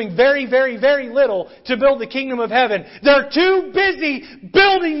 They're doing very, very, very little to build the kingdom of heaven. They're too busy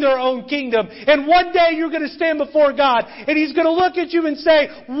building their own kingdom. And one day you're going to stand before God and He's going to look at you and say,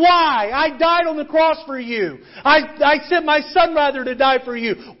 why? I died on the cross for you. I sent my son rather to die for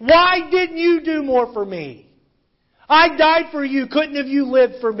you. Why didn't you do more for me? I died for you. Couldn't have you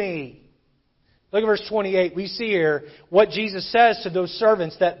lived for me? Look at verse 28. We see here what Jesus says to those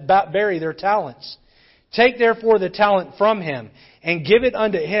servants that bury their talents. Take therefore the talent from him, and give it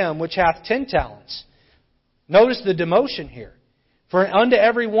unto him which hath 10 talents. Notice the demotion here. For unto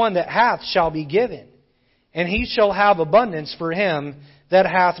every one that hath shall be given, and he shall have abundance. For him that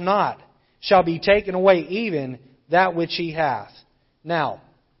hath not shall be taken away even that which he hath. Now,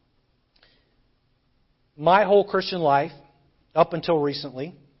 my whole Christian life, up until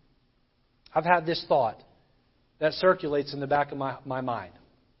recently, I've had this thought that circulates in the back of my mind.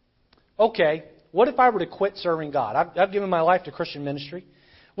 Okay, what if I were to quit serving God? I've given my life to Christian ministry.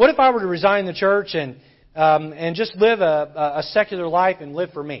 What if I were to resign the church and just live a secular life and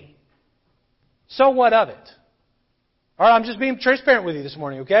live for me? So what of it? All right, I'm just being transparent with you this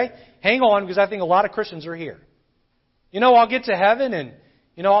morning, okay? Hang on, because I think a lot of Christians are here. I'll get to heaven and,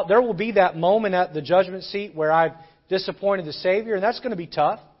 there will be that moment at the judgment seat where I've disappointed the Savior, and that's going to be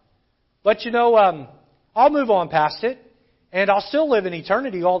tough. But, I'll move on past it, and I'll still live in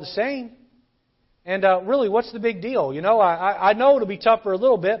eternity all the same. And really, what's the big deal? I know it'll be tough for a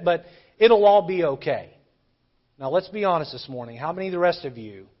little bit, but it'll all be okay. Now, let's be honest this morning. How many of the rest of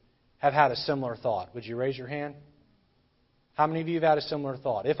you have had a similar thought? Would you raise your hand? How many of you have had a similar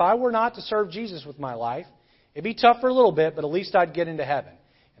thought? If I were not to serve Jesus with my life, it'd be tough for a little bit, but at least I'd get into heaven.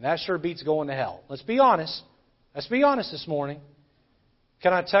 And that sure beats going to hell. Let's be honest. Let's be honest this morning.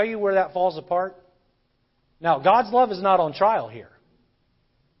 Can I tell you where that falls apart? Now, God's love is not on trial here.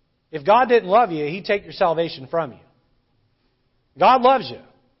 If God didn't love you, He'd take your salvation from you. God loves you.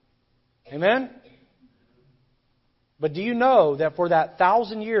 Amen? But do you know that for that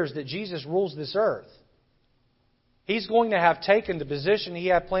 1,000 years that Jesus rules this earth, He's going to have taken the position He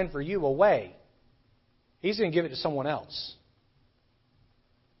had planned for you away. He's going to give it to someone else.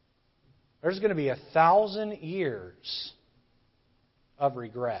 There's going to be 1,000 years of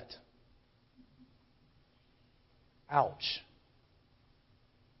regret. Ouch.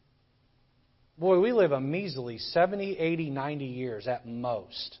 Boy, we live a measly 70, 80, 90 years at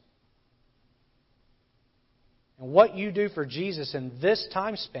most. And what you do for Jesus in this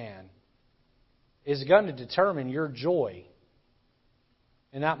time span is going to determine your joy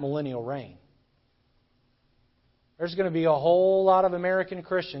in that millennial reign. There's going to be a whole lot of American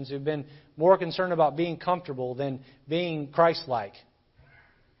Christians who've been more concerned about being comfortable than being Christ-like.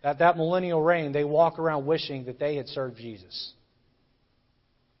 At that millennial reign, they walk around wishing that they had served Jesus.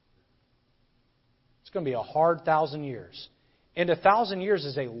 It's going to be a hard 1,000 years. And 1,000 years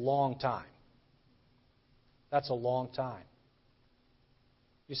is a long time. That's a long time.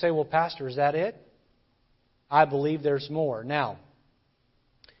 You say, well, Pastor, is that it? I believe there's more. Now,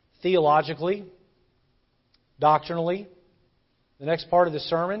 theologically, doctrinally, the next part of the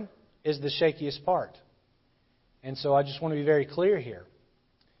sermon is the shakiest part. And so I just want to be very clear here.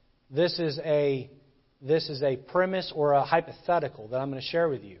 This is a premise or a hypothetical that I'm going to share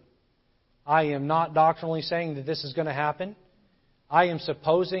with you. I am not doctrinally saying that this is going to happen. I am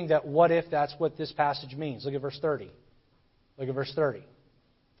supposing that what if that's what this passage means. Look at verse 30. Look at verse 30.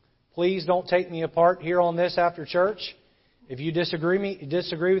 Please don't take me apart here on this after church. If you disagree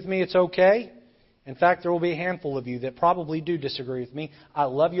with me, it's okay. In fact, there will be a handful of you that probably do disagree with me. I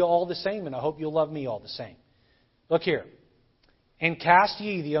love you all the same, and I hope you'll love me all the same. Look here. And cast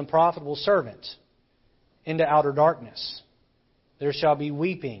ye the unprofitable servant into outer darkness. There shall be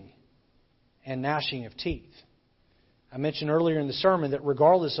weeping and gnashing of teeth. I mentioned earlier in the sermon that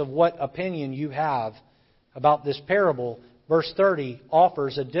regardless of what opinion you have about this parable, verse 30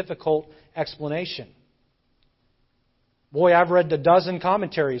 offers a difficult explanation. Boy, I've read a dozen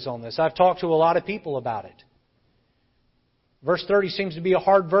commentaries on this. I've talked to a lot of people about it. Verse 30 seems to be a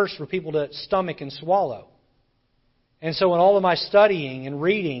hard verse for people to stomach and swallow. And so in all of my studying and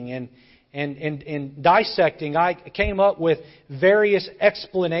reading and dissecting, I came up with various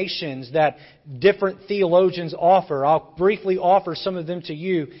explanations that different theologians offer. I'll briefly offer some of them to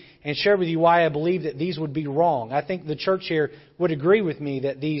you and share with you why I believe that these would be wrong. I think the church here would agree with me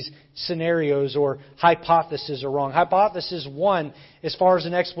that these scenarios or hypotheses are wrong. Hypothesis 1, as far as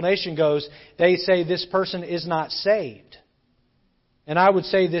an explanation goes, they say this person is not saved. And I would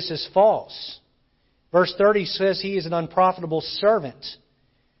say this is false. Verse 30 says he is an unprofitable servant.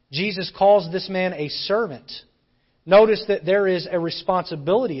 Jesus calls this man a servant. Notice that there is a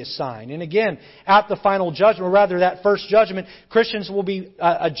responsibility assigned. And again, at the final judgment, or rather that first judgment, Christians will be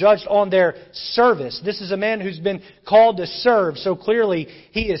judged on their service. This is a man who's been called to serve, so clearly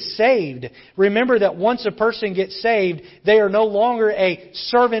he is saved. Remember that once a person gets saved, they are no longer a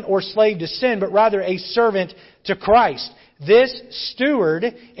servant or slave to sin, but rather a servant to Christ. This steward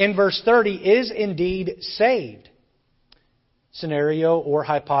in verse 30 is indeed saved. Scenario or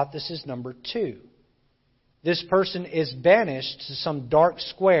hypothesis number 2. This person is banished to some dark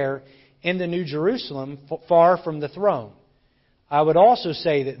square in the New Jerusalem far from the throne. I would also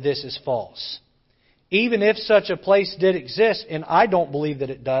say that this is false. Even if such a place did exist, and I don't believe that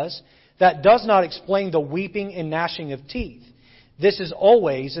it does, that does not explain the weeping and gnashing of teeth. This is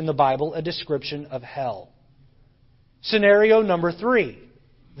always in the Bible a description of hell. Scenario number 3.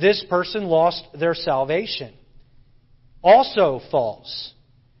 This person lost their salvation. Also false.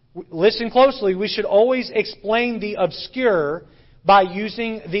 Listen closely. We should always explain the obscure by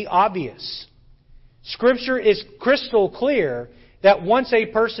using the obvious. Scripture is crystal clear that once a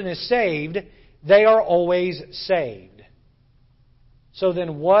person is saved, they are always saved. So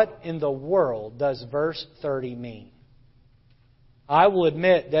then what in the world does verse 30 mean? I will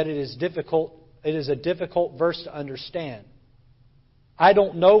admit that it is a difficult verse to understand. I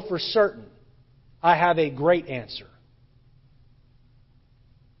don't know for certain. I have a great answer.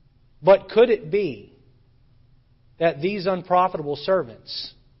 But could it be that these unprofitable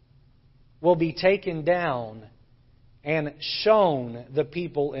servants will be taken down and shown the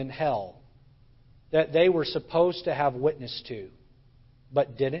people in hell that they were supposed to have witness to,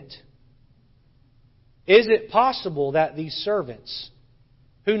 but didn't? Is it possible that these servants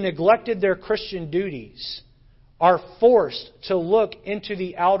who neglected their Christian duties are forced to look into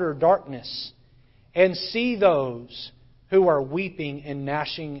the outer darkness and see those who are weeping and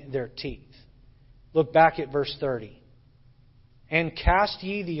gnashing their teeth? Look back at verse 30. And cast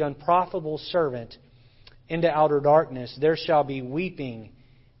ye the unprofitable servant into outer darkness. There shall be weeping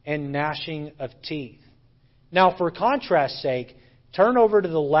and gnashing of teeth. Now, for contrast's sake, turn over to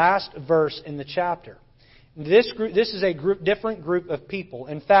the last verse in the chapter. This is a different group of people.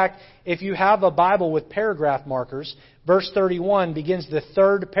 In fact, if you have a Bible with paragraph markers, verse 31 begins the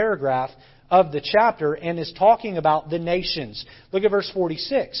third paragraph of the chapter and is talking about the nations. Look at verse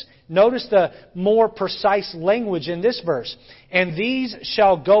 46. Notice the more precise language in this verse. And these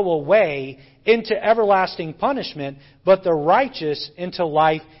shall go away into everlasting punishment, but the righteous into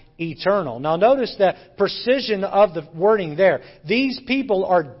life eternal. Now notice the precision of the wording there. These people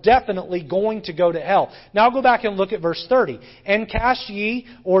are definitely going to go to hell. Now go back and look at verse 30. And cast ye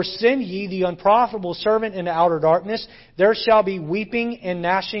or send ye the unprofitable servant into outer darkness. There shall be weeping and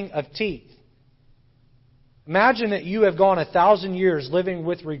gnashing of teeth. Imagine that you have gone 1,000 years living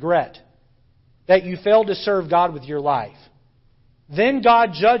with regret, that you failed to serve God with your life. Then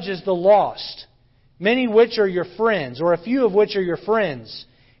God judges the lost, many which are your friends, or a few of which are your friends,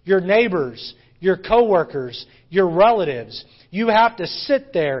 your neighbors, your co-workers, your relatives. You have to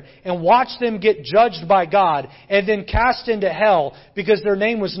sit there and watch them get judged by God and then cast into hell because their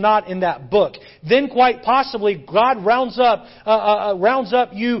name was not in that book. Then quite possibly God rounds up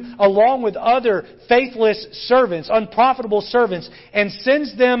you along with other faithless servants, unprofitable servants, and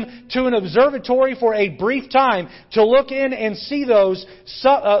sends them to an observatory for a brief time to look in and see those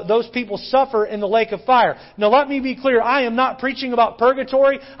people suffer in the lake of fire. Now let me be clear, I am not preaching about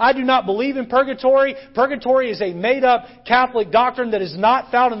purgatory. I do not believe in purgatory. Purgatory is a made-up Catholic doctrine that is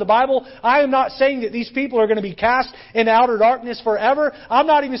not found in the Bible. I am not saying that these people are going to be cast in outer darkness forever. I'm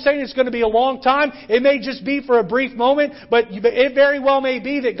not even saying it's going to be a long time. It may just be for a brief moment, but it very well may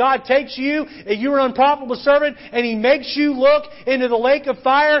be that God takes you, and you're an unprofitable servant, and He makes you look into the lake of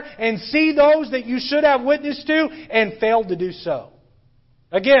fire and see those that you should have witnessed to and failed to do so.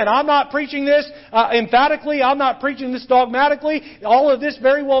 Again, I'm not preaching this emphatically. I'm not preaching this dogmatically. All of this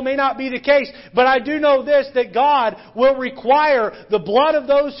very well may not be the case. But I do know this, that God will require the blood of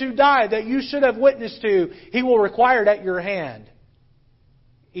those who died that you should have witnessed to. He will require it at your hand.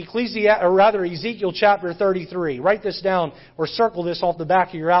 Ezekiel chapter 33. Write this down or circle this off the back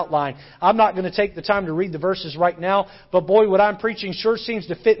of your outline. I'm not going to take the time to read the verses right now, but boy, what I'm preaching sure seems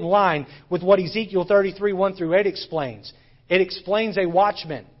to fit in line with what Ezekiel 33, 1 through 8 explains. It explains a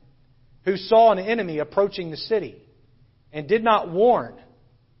watchman who saw an enemy approaching the city and did not warn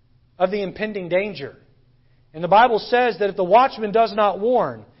of the impending danger. And the Bible says that if the watchman does not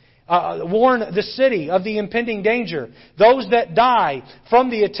warn the city of the impending danger, those that die from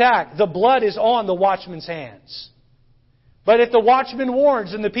the attack, the blood is on the watchman's hands. But if the watchman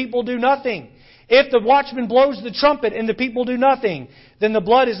warns and the people do nothing, if the watchman blows the trumpet and the people do nothing, then the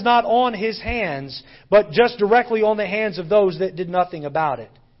blood is not on his hands, but just directly on the hands of those that did nothing about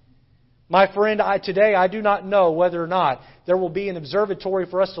it. My friend, today I do not know whether or not there will be an observatory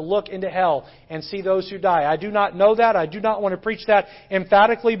for us to look into hell and see those who die. I do not know that. I do not want to preach that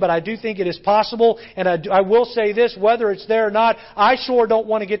emphatically, but I do think it is possible. And I will say this, whether it's there or not, I sure don't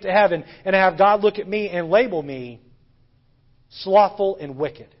want to get to heaven and have God look at me and label me slothful and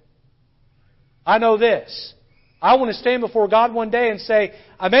wicked. I know this. I want to stand before God one day and say,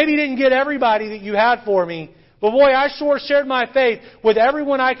 I maybe didn't get everybody that you had for me, but boy, I sure shared my faith with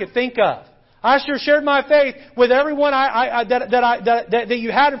everyone I could think of. I sure shared my faith with everyone that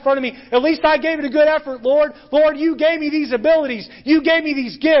you had in front of me. At least I gave it a good effort, Lord. Lord, you gave me these abilities. You gave me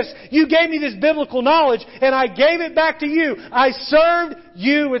these gifts. You gave me this biblical knowledge, and I gave it back to you. I served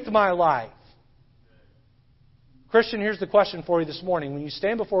you with my life. Christian, here's the question for you this morning. When you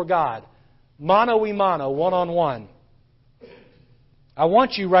stand before God, mano a mano, one-on-one, I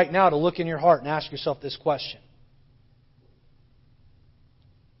want you right now to look in your heart and ask yourself this question.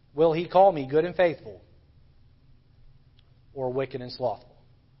 Will He call me good and faithful or wicked and slothful?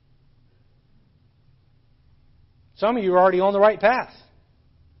 Some of you are already on the right path.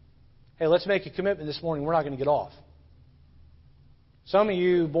 Hey, let's make a commitment this morning. We're not going to get off. Some of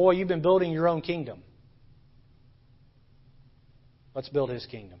you, boy, you've been building your own kingdom. Let's build His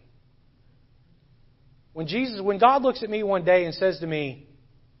kingdom. When God looks at me one day and says to me,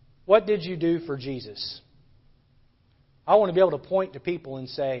 what did you do for Jesus? I want to be able to point to people and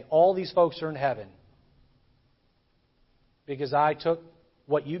say, all these folks are in heaven because I took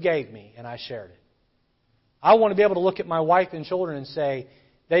what you gave me and I shared it. I want to be able to look at my wife and children and say,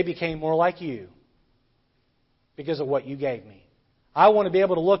 they became more like you because of what you gave me. I want to be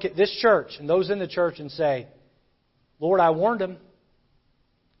able to look at this church and those in the church and say, Lord, I warned them.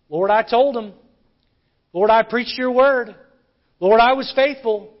 Lord, I told them. Lord, I preached your word. Lord, I was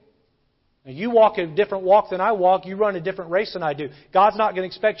faithful. Now, you walk a different walk than I walk. You run a different race than I do. God's not going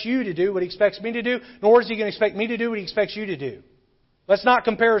to expect you to do what He expects me to do, nor is He going to expect me to do what He expects you to do. Let's not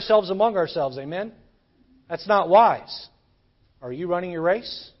compare ourselves among ourselves, amen? That's not wise. Are you running your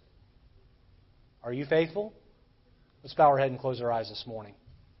race? Are you faithful? Let's bow our head and close our eyes this morning.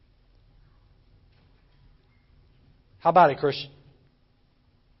 How about it, Christian?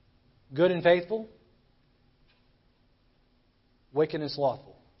 Good and faithful? Wicked and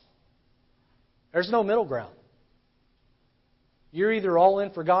slothful? There's no middle ground. You're either all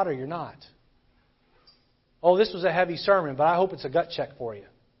in for God or you're not. Oh, this was a heavy sermon, but I hope it's a gut check for you.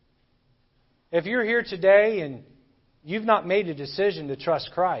 If you're here today and you've not made a decision to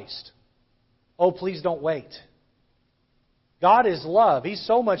trust Christ, oh, please don't wait. God is love. He's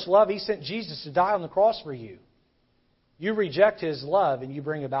so much love, He sent Jesus to die on the cross for you. You reject His love and you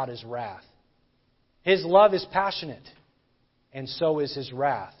bring about His wrath. His love is passionate, and so is His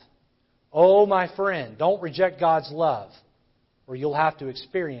wrath. Oh, my friend, don't reject God's love, or you'll have to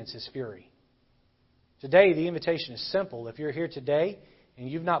experience His fury. Today, the invitation is simple. If you're here today and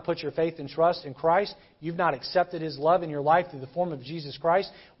you've not put your faith and trust in Christ, you've not accepted His love in your life through the form of Jesus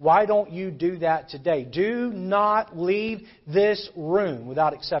Christ, why don't you do that today? Do not leave this room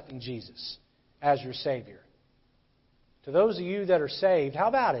without accepting Jesus as your Savior. To those of you that are saved, how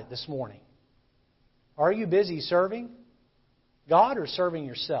about it this morning? Are you busy serving God or serving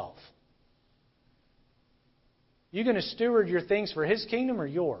yourself? You going to steward your things for His kingdom or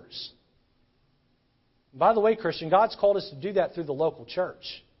yours? By the way, Christian, God's called us to do that through the local church.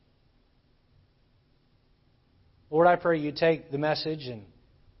 Lord, I pray you take the message and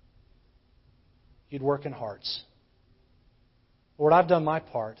you'd work in hearts. Lord, I've done my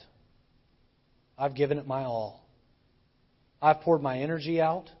part. I've given it my all. I've poured my energy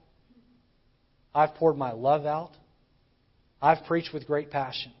out. I've poured my love out. I've preached with great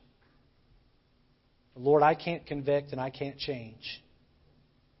passion. But Lord, I can't convict and I can't change.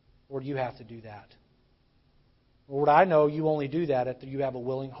 Lord, you have to do that. Lord, I know you only do that if you have a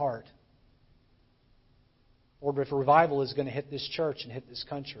willing heart. Lord, if revival is going to hit this church and hit this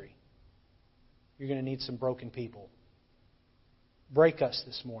country, you're going to need some broken people. Break us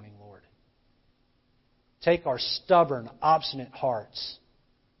this morning, Lord. Take our stubborn, obstinate hearts,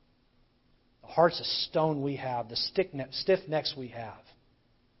 the hearts of stone we have, the stiff necks we have,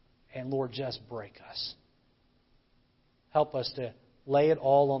 and Lord, just break us. Help us to lay it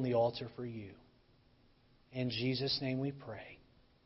all on the altar for you. In Jesus' name we pray.